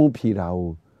ပြီးဖုံဖုံဖြေတာကို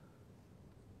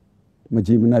မကြ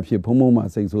ည်မနှက်ဖြစ်ဖုံဖုံမှ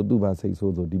စိတ်ဆိုးသူ့ဘာစိတ်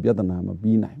ဆိုးဆိုဒီပြဿနာမ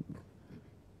ပြီးနိုင်ဘူး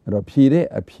အဲ့တော့ဖြေတဲ့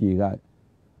အဖြေက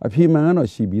အဖြေမှန်ကတော့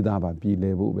ရှိပြီးသားပါပြည်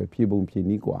လဲဖို့ပဲဖြေပုံဖြေန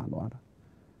ည်းกว่าသွားတာ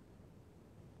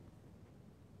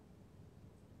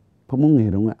ဖုံဖုံင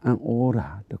ယ်တုန်းကအံ့ဩတာ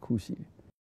တခုရှိတယ်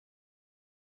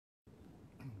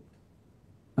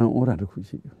အံ့ဩတာတခု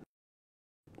ရှိတယ်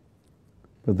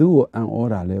ဘယ်သူ့ကိုအံ့ဩ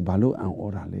တာလဲဘာလို့အံ့ဩ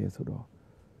တာလဲဆိုတော့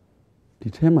ဒီ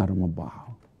ထဲမှာတော့မပါ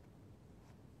ဘူး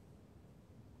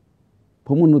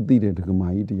ဘုံမနုသိတဲ့ဒကမာ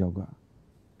ကြီးတယောက်က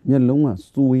မျက်လုံးက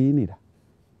စွေးနေတာ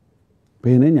ဘ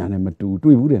ယ်နဲ့ညာနဲ့မတူ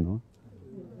တွေ့ဘူးတယ်နော်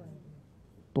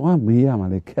တော့မေးရမှ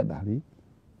လည်းခက်တာလေ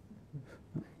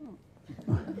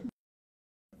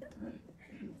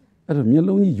အဲ့တော့မျက်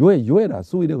လုံးကြီးရွဲ့တာ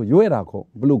စွေးတယ်ကိုရွဲ့တာခေါ်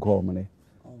ဘယ်လိုခေါ်မလဲ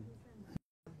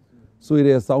စွေးတ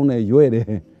ယ်စောင်းတယ်ရွဲ့တယ်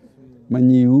မ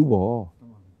ညီဘူးပေါ့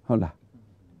ဟုတ်လား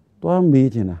တော့မေး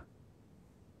ချင်တာ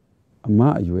အမ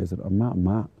အရွယ်ဆိုတော့အမ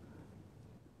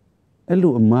အဲ့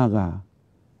လိုအမက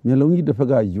မျက်လုံးကြီးတစ်ဖက်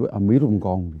ကရွယ်အမေးတော့မ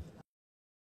ကောင်းဘူး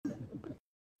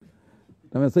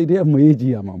ဒါပေမဲ့စိတ်ထဲအမေးကြ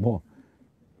ည့်ရမှာပေါ့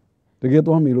တကယ်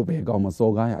တော့မေးလို့ဘယ်ကောင်းမှာ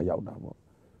စော်ကားရရောက်တာပေါ့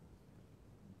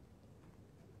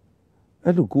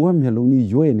အဲ့လိုကိုကမျက်လုံးကြီး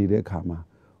ရွယ်နေတဲ့အခါမှာ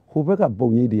ဟိုဘက်ကပုံ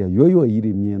ရိပ်တွေကရွယ်ကြီး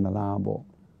တွေမြင်သလားပေါ့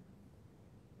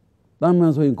တမ်းမှ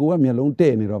န်ဆိုရင်ကိုကမျက်လုံး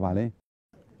တဲ့နေတော့ဗာလဲ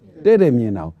တဲ့မြ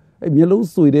င်တာအဲ့မျက်လုံး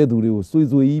ဆွေတဲ့သူတွေကိုဆွေ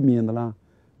ကြီးမြင်သလား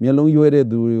မျက်လုံးရွဲတဲ့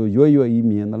သူတွေကိုရွဲကြီး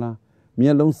မြင်သလားမျ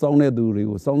က်လုံးစောင်းတဲ့သူတွေ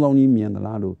ကိုစောင်းကြီးမြင်သ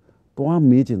လားလို့သွား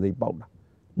မေးချင်စိတ်ပေါက်တာ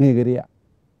ငယ်ကလေး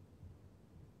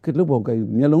ကလို့ပေါ့က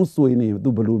မျက်လုံးဆွေနေသူ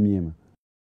ဘယ်လိုမြင်မှာ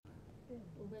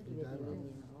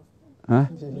ဟမ်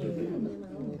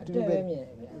အတက်ပဲမြင်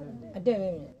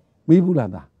မေးဘူးလား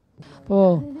သားဟို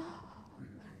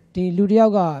ဒီလူတယော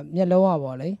က်ကမျက်လုံးอ่ะ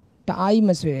ဗောလေတအားကြီး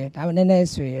မဆွေဒါပေမဲ့နည်းနည်း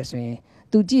ဆွေရဆိုရင်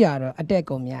သူကြည့်ရတော့အတက်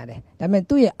ကုန်များတယ်ဒါပေမဲ့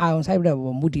သူ့ရဲ့အာယုံဆိုင်တဲ့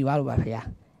ပုံမူတည်သွားလို့ပါဖေ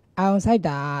။အာယုံဆိုင်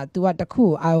တာ तू ကတခု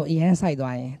အာယုံအရန်ဆိုင်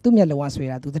သွားရင်သူ့မျက်လုံးကဆွေ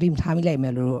တာ तू သတိမထားမိလိုက်မ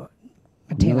ယ်လို့မ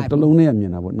ထင်လိုက် တလုံးနဲ့မြ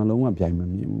င်တာပေါ့နှလုံးကပြိုင်မ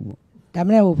မြင်ဘူးပေါ့ ဒါ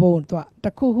မှမဟုတ်ဘုံသူကတ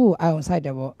စ်ခုခုအောင်ဆိုင်တ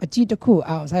ယ်ပေါ့အကြည့်တစ်ခု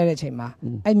အောင်ဆိုင်တဲ့အချိန်မှာ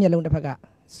အဲ့မျက်လုံးတစ်ဖက်က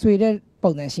ဆွေတဲ့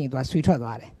ပုံစံရှိရင်သူကဆွေထွက်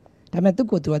သွားတယ်ဒါပေမဲ့သူ့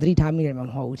ကိုသူကသတိထားမိတယ်မ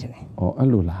ဟုတ်ဘူးထင်တယ် ဩအဲ့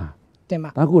လိုလား တင်မ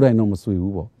ဒါကိုယ်တိုင်တော့မဆွေ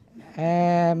ဘူးပေါ့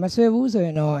မဆွေဘူးဆိုရ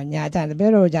င်တော့ညာကြတယ်ဘ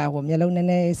ယ်တော့ကြာဟိုမျက်လုံးနည်း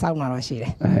နည်းစောင်းလာတော့ရှိတ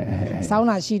ယ်စောင်း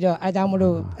လာရှိတော့အဲကြောင့်မ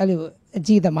လို့အဲ့လိုအ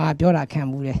ကြည့်သမားပြောတာခံ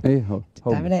ဘူးတယ် အေးဟုတ်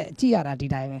ဒါပေမဲ့အကြည့်ရတာဒီ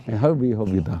တိုင်းပဲ ဟုတ်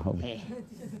ပြီဒါဟုတ်ပြီ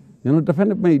ညတို့တစ်ဖက်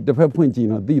နဲ့မိတ်တစ်ဖက်ဖွင့်ကြည့်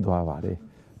တော့သိသွားပါတယ်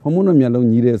ဖုံမုန်းတို့မျက်လုံး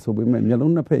ညီးတယ်ဆိုပေမဲ့မျက်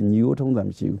လုံးနှစ်ဖက်ညီကိုထုံးစံမ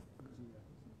ရှိဘူး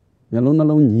မျက်လုံးနှ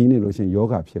လုံးညီးနေလို့ရှင်ယော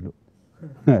ဂဖြစ်လို့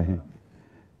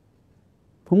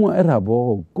ဖုံမုန်းအဲ့ဒါဘော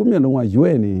ကိုမျက်လုံးက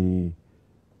ရွဲ့နေ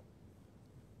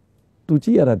သူကြ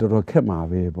ည့်ရတာတော်တော်ခက်မှာ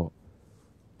ပဲပေါ့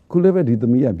ခုလည်းပဲဒီသ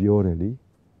မီးကပြောတယ်လေ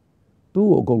သူ့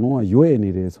ကိုအကုန်လုံးကရွဲ့နေ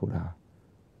တယ်ဆိုတာ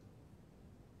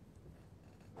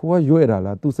ဟိုကရွဲ့တာ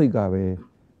လားသူ့စိတ်ကပဲ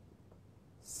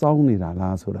စောင်းနေတာ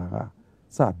လားဆိုတာက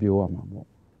စပြောရမှာပေါ့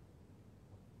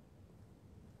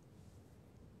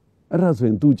အဲ့ဒါဆိုရ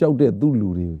င် तू ကြောက်တဲ့သူ့လူ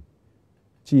တွေ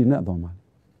ကြည်နှက်သွားမှာ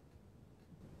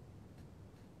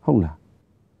ဟုတ်လား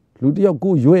လူတယောက်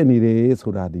ကိုရွဲ့နေတယ်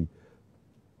ဆိုတာဒီ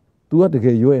तू ကတက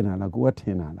ယ်ရွဲ့နေတာလားကိုကထ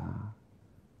င်တာလား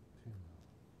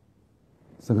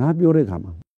စကားပြောတဲ့ခါ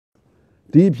မှာ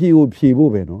ဒီဖြေကိုဖြေ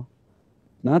ဖို့ပဲနော်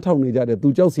နားထောင်နေကြတဲ့ तू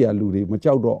ကြောက်เสียလူတွေမ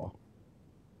ကြောက်တော့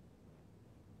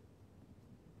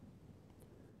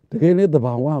တကယ်လေတ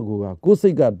ဘာဝကိုစိ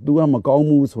တ်က तू ကမကောင်း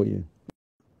ဘူးဆိုရင်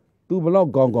तू ဘလောက်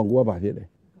ကောင်းကောင်းကိုကဘာဖြစ်လဲ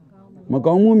မ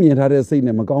ကောင်းမှုမြင်ထားတဲ့စိတ်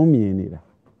နဲ့မကောင်းမြင်နေတာ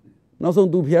နောက်ဆုံး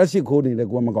तू ဖျားရှိခိုးနေတယ်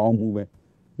ကိုကမကောင်းဘူးပဲ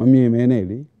မမြင်မဲနဲ့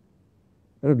လေ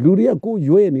အဲ့တော့လူတွေကကို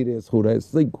ရွဲ့နေတယ်ဆိုတဲ့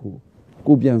စိတ်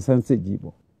ကိုပြန်ဆန်းစစ်ကြည့်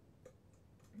ပေါ့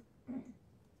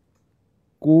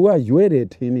ကိုကရွဲ့တယ်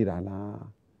ထင်နေတာလား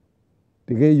တ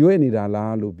ကယ်ရွဲ့နေတာ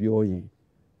လားလို့ပြောရင်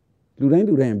လူတိုင်း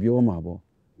ပြောမှာပေါ့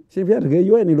ရှင်ဖျားတကယ်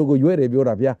ရွဲ့နေလို့ကိုရွဲ့တယ်ပြော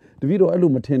တာဗျာတပည့်တော်အဲ့လို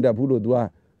မထင်တတ်ဘူးလို့ तू က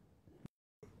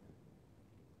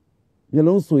မျက်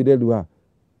လုံးဆွေတဲ့လူက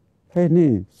ဟဲ့န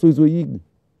င်းဆွေကြီး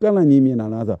ကန့်လန့်ကြီးမြင်တာ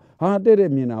လားဆိုဟာတဲ့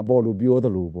မြင်တာပေါ့လို့ပြောသ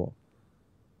လိုပေါ့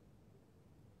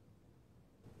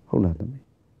ဟုတ်လားသမီး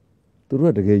သူ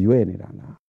တို့ကတကယ်ရွဲ့နေတာ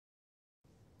လား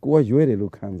ကိုကရွဲ့တယ်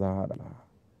လို့ခံစားရတာလား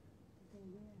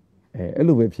အဲ့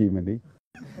လိုပဲဖြေမယ်လေ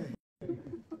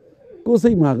ကိုစိ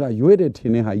တ်မှာကရွဲ့တယ်ထ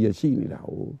င်တဲ့ဟာကြီးရှိနေတာ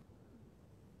哦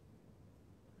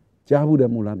ကြားဘူးတ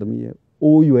ယ်မို့လားသမီးရဲ့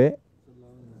အိုးရွဲ့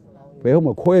ဘယ်ဟုတ်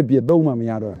မှခွဲပြသုံးမှမ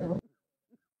ရတော့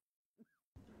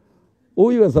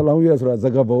အိုးရွဲ့စလောင်းရွဲ့ဆိုတာစ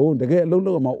ကားပုံတကယ်အလုံး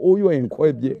လုံးမှာအိုးရွဲ့ရင်ခွဲ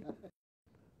ပြ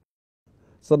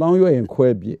စလောင်းရွဲ့ရင်ခွဲ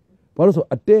ပြဘာလို့ဆို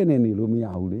အတဲ့နဲ့နေလို့မရ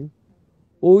ဘူးလေ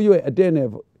အိုးရွဲ့အတဲ့နဲ့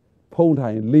ဖုံးထို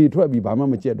င်လေထွက်ပြီးဘာမှ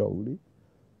မကြက်တော့ဘူးလေ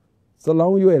စလော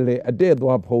င်းရွဲ့လေအတဲ့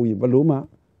သွားဖုံးရင်ဘလို့မှ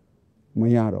မ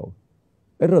ရတော့ဘူး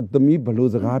အဲ့တော့သမီးဘလို့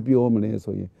စကားပြောမလဲ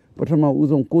ဆိုရင်ပထမဦး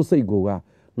ဆုံးကိုယ်စိတ်ကိုက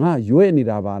ငါရွဲ့နေ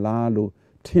တာပါလားလို့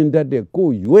ထင်တတ်တဲ့ကို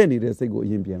ယ်ရွဲ့နေတဲ့စိတ်ကိုအ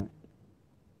ရင်ပြန်လိုက်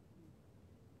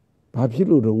ဘာဖြစ်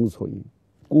လို့တုံးဆိုရင်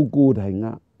ကိုယ်တိုင်က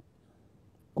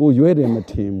ကိုရွဲ့တယ်မ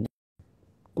ထင်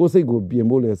ကိုယ်စိတ်ကိုပြင်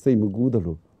ဖို့လဲစိတ်မကူးသ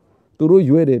လိုသူတို့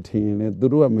ရွဲ့တယ်ထင်ရင်လဲသူ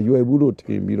တို့ကမရွဲ့ဘူးလို့ထ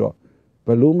င်ပြီးတော့ဘ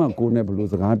လို့မှကိုယ်နဲ့ဘလို့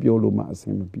စကားပြောလို့မှအဆ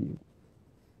င်မပြေဘူး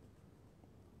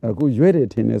အခုရွဲ့တယ်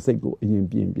ထင်တဲ့စိတ်ကိုအရင်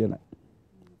ပြင်ပြလိုက်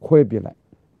ခွဲပြလိုက်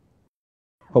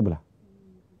ဟုတ်ပလား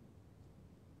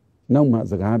နောက်မှ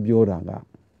စကားပြောတာက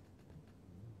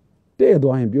တဲ့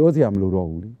သွားရင်ပြောစရာမလိုတော့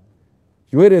ဘူးလေ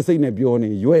ရွဲ့တဲ့စိတ်နဲ့ပြောနေ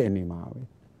ရွဲ့နေမှာပဲ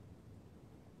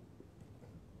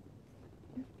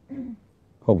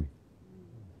ဟုတ်ပြီ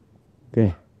ကဲ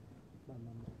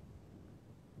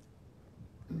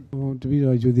တပည့်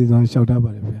တော်ယူသေးသွားလျှောက်ထားပါ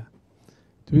တယ်ဗျာ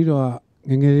တပည့်တော်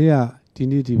ကငငယ်လေးကဒီ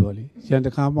နေ့ဒီပေါ့လေရန်တ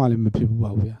ကားမှလည်းမဖြစ်ဘူး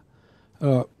ပါဘူးဗျာ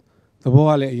အဲ့တော့သဘော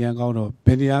ကလည်းအရန်ကောင်းတော့ဘ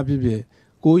ယ်တရားဖြစ်ဖြစ်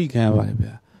ကိုယ်ဤခံရပါတယ်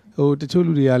ဗျာဟိုတချို့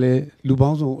လူတွေကလည်းလူပေါ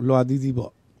င်းစုံအလွာသီးသီး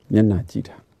ပေါ့ မျက်နှာကြည့်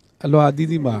တာ အလွာသီး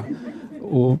သီးမှာ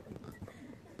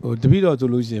ဟိုတပည့်တော်ဆို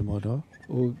လို့ရှိရင်ပေါ့နော်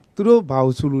ဟိုသူတို့ဘာ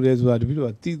လို့ဆူလူလဲဆိုတာတပည့်တော်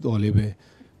ကသိတော်လေးပဲ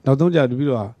နောက်ဆုံးကြတပည့်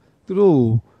တော်ကသူတို့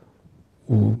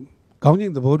ဟိုခေါင်းချ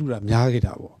င်းသဘောတူတာများခဲ့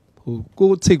တာပေါ့ဟိုကို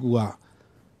ယ်စိတ်ကူက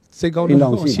စိတ်ကောင်းတဲ့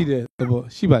ရှိတဲ့သဘော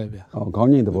ရှိပါလေဗျာဟောခေါ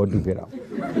င်းချင်းသဘောတူခဲ့တာ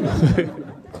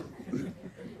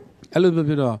အဲ့လို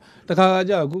ဖြစ်တော့တခါ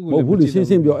ကြအခုကိုဟုတ်ဘူးလေရှ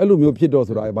င်းပြောအဲ့လိုမျိုးဖြစ်တော့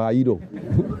ဆိုတာဘာကြီးတော့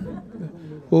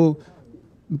ဟို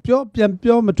ပြန်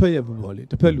ပြောမထွက်ရဘူးပေါ့လေ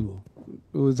တစ်ဖက်လူ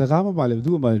ဟိုစကားမပါလေ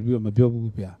သူ့မှာပြီးတော့မပြော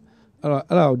ဘူးဗျာအဲ့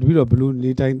တော့တပည့်တော်ဘလို့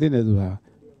နေတိုင်းသိနေဆိုတာ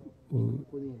ဟို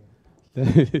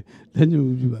လက်ညှိုး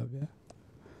ပြပါဗျာ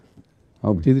ဟု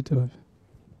တ်ပြီကျေးဇူးတင်ပါဗျာ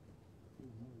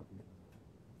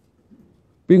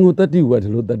ပင်ကိုတတိဝတ်ဒီ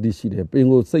လိုတတိရှိတယ်ပင်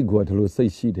ကိုစိတ်ကဒီလိုစိ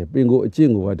တ်ရှိတယ်ပင်ကိုအကျ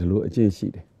င့်ကဒီလိုအကျင့်ရှိ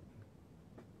တယ်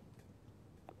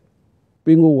ပ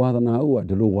င်ကိုဝါဒနာက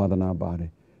ဒီလိုဝါဒနာပါတယ်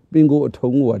ပင်ကိုအ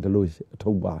ထုံးကဒီလိုအ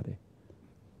ထုံးပါတယ်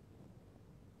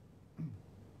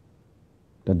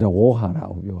ဒါဝေါ်ဟာတာ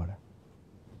ကိုပြောတာ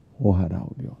ဝေါ်ဟာတာ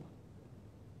ကိုပြော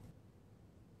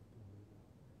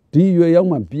ဒီရွယ်ရောက်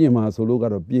မှပြင်မှာဆိုလို့က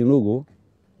တော့ပြင်လို့ကို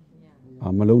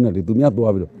မလုံးနဲ့လေသူများ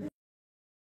သွားပြီးတော့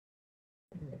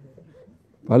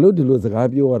ဘာလို့ဒီလိုစကား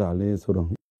ပြောရတာလဲဆိုတော့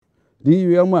ဒီ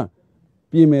ရွယ်ရောက်မှ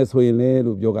ပြင်မယ်ဆိုရင်လေ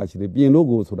လို့ပြောတာရှိတယ်ပြင်လို့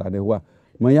ကိုဆိုတာလေဟိုက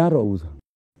မရတော့ဘူး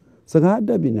စကားအတ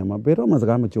တ်ပညာမှာဘယ်တော့မှစ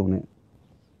ကားမကြုံနဲ့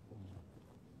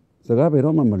စကားဘယ်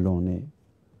တော့မှမလွန်နဲ့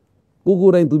ကို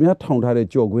ယ်တိုင်သူများထောင်ထားတဲ့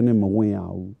ကြော်ခွင်းနဲ့မဝင်ရ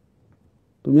ဘူး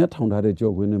သူများထောင်ထားတဲ့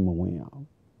ကြော်ခွင်းနဲ့မဝင်ရဘူး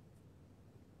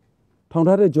ထောင်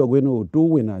ထားတဲ့ကြော်ခွင်းကိုတိုး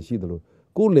ဝင်တာရှိသလို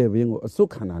ကိုယ်လေဘင်းကိုအစွတ်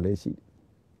ခံတာလည်းရှိတယ်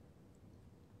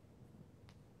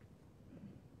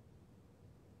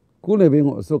ကိုယ်လေဘင်း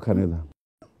ကိုအစွတ်ခံနေတာ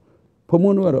ဖုံမု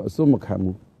န်းတို့ကတော့အစွတ်မခံ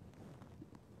ဘူး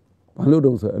ဘာလို့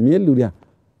တုံးဆိုအမြဲလူတွေက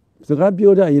စကား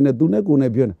ပြောကြရင်လည်းသူနဲ့ကိုယ်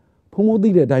နဲ့ပြောနေဖုံမုန်းသိ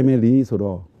တဲ့အတိုင်းပဲလीဆို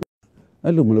တော့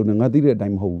အဲ့လိုမလုပ်နဲ့ငါသိတဲ့အတို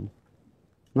င်းမဟုတ်ဘူး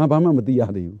ငါဘာမှမသိရ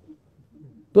သေးဘူး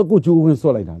သူကိုကြိုးဝင်ဆွ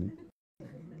တ်လိုက်တာလေ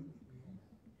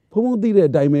ဖုံမုန်းသိတဲ့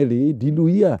အတိုင်းပဲလीဒီလူ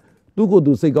ကြီးကသူ့ကိုယ်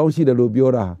သူစိတ်ကောင်းရှိတယ်လို့ပြော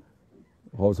တာ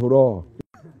ဟောဆိုတော့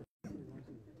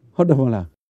ဟုတ်တယ်မလား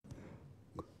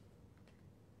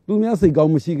သူများစိတ်ကော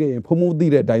င်းမရှိခဲ့ရင်ဖုံမုန်းသိ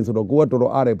တဲ့အတိုင်းဆိုတော့ကိုကတော်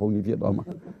တော်အားတဲ့ဘုံကြီးဖြစ်သွားမှာ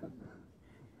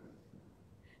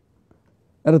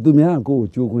အဲ့တော့သူများကကိုယ်ကို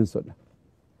ကြိုးခွင်းဆွတ်တာ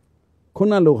ခု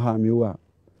နလိုဟာမျိုးက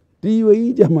ဒီရွေ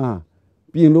ကြီးကြမှာ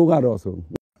ပြင်လို့ကတော့ဆို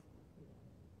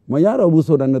မရတော့ဘူး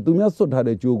ဆိုတာနဲ့သူများဆွတ်ထား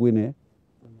တဲ့ကြိုးခွင်းနဲ့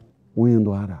ဝင်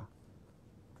သွားတာ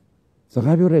စ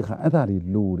ကားပြောတဲ့အခါအဲ့ဒါတွေ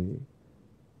လိုတယ်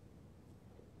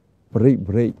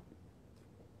break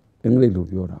အင်္ဂလိပ်လို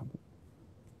ပြောတာပေါ့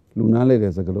လူနာလဲ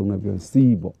တဲ့စကားလုံးနဲ့ပြော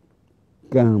စီးပေါ့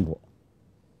ကန်းပေါ့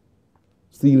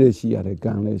စီးလည်းရှိရတယ်က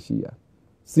န်းလည်းရှိရတယ်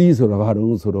စီးဆိုတာဘာ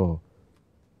လို့ဆိုတော့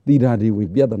တိဓာဒီဝိ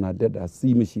ပြဿနာတက်တာ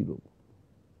စီးမရှိလို့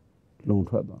လုံ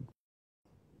ထွက်သွား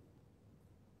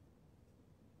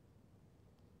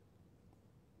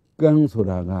ကန်းဆို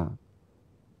တာက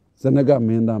ဇနကမ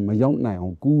င်းသားမရောက်နိုင်အော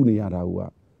င်ကူးနေရတာက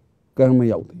ကန်းမ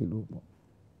ရောက်သေးလို့ပေါ့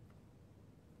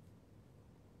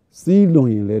စီးလွန်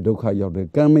ရင်လည်းဒုက္ခရောက်တယ်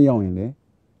ကန်းမရောက်ရင်လည်း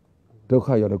ဒုက္ခ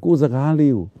ရောက်တယ်ကိုယ်စကား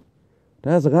လေးကို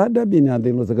ဒါစကားတက်ပညာသ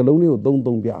င်လို့စကားလုံးလေးကို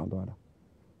သုံးပြသွားတာ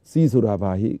စီးဆိုတာ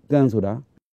ဘာဟိကန်းဆိုတာ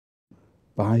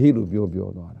ဘာဟိလို့ပြော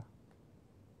သွားတာ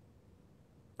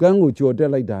ကန်းကိုကြော်တ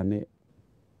က်လိုက်တာနဲ့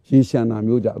ရေရှမ်းတာ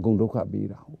မျိုးကြအကုန်ဒုက္ခပေး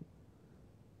တာဟုတ်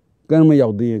ကန်းမရော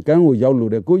က်သေးရင်ကန်းကိုရောက်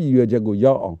လို့တဲ့ကိုယ်ရည်ရွယ်ချက်ကို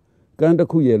ရောက်အောင်ကန်းတစ်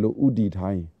ခုရဲ့လို့ဥတီ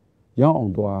ထားရင်ရောက်အော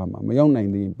င်သွားမှာမရောက်နိုင်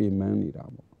သေးရင်ပြင်ပန်းနေတာ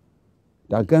ပေါ့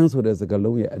ဒါကန်းဆိုတဲ့စကား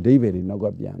လုံးရဲ့အဓိပ္ပာယ်တွေနောက်က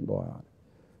ပြန်သွားတယ်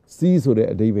စီးဆိုတဲ့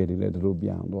အဓိပ္ပာယ်တွေလည်းတို့ပြ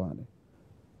န်သွားတယ်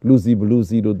လူစီဘလူး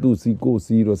စီတို့သူ့စီကို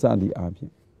စီတို့စသည်အားဖြ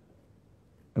င့်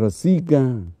အဲ့တော့စီက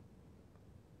န်း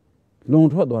လွန်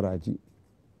ထွက်သွားတာကြည့်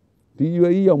ဒီရွ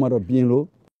ယ်ကြီးရောက်မှတော့ပြင်လို့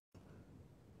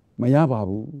မရပါ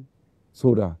ဘူး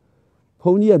ဆိုတာ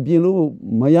ဘုန်းကြီးကပြင်လို့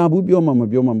မရဘူးပြောမှမ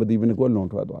ပြောမှမသိဘူးနဲ့ကိုယ်လွန်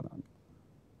ထွက်သွားတာ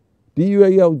ဒီရွ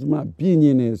ယ်ရောက်မှပြင်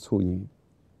နေတယ်ဆိုရင်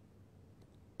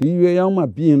ဒီရွယ်ရောက်မှ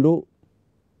ပြင်လို့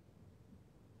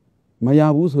မရ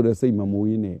ဘူးဆိုတဲ့စိတ်မမိုး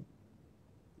ရင်းနဲ့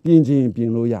ပြင်ချင်းပြင်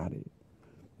လို့ရတယ်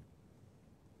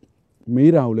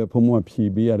မေးတာကိုလည်းဘုံမဖြေ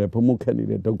ပေးရတယ်ဘုံမခက်နေ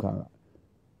တဲ့ဒုက္ခက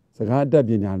စကားအတတ်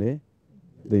ပညာလည်း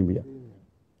သိမ့်ပြရ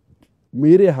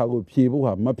မေးတဲ့ဟာကိုဖြေဖို့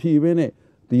ဟာမဖြေဘဲနဲ့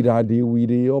တီရာဒီဝီ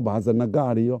တွေရောဘာဇနက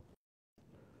တွေရော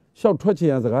ရှောက်ထွက်ချင်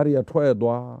ရစကားတွေကထွက်ရ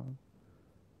သွား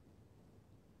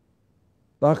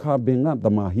တာခဘင်ကတ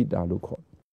မဟိတာလို့ခေါ်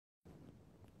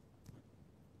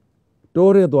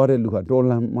တိုးရဲသွားတဲ့လူကတော်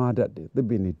လန်မားတတ်တယ်သစ်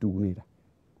ပင်တွေတူနေတာ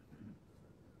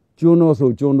ကျွန်းတော်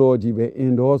ဆိုကျွန်းတော်ကြီးပဲအ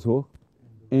င်တော်ဆို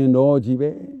အင်တော်ကြီးပဲ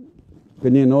က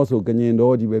ညင်တော်ဆိုကညင်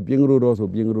တော်ကြီးပဲပြင်းကရိုးတော်ဆို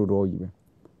ပြင်းကရိုးတော်ကြီးပဲ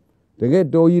တကယ်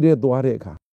တော်ကြီးတဲ့သွားတဲ့အ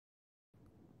ခါ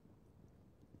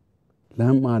လ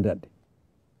မ်းမားတတ်တယ်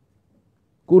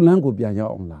ကိုလမ်းကိုပြန်ရော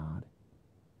က်အောင်လာတယ်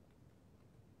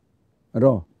အဲ့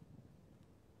တော့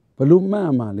ဘလို့မှ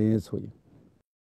န်မှလဲဆိုရင်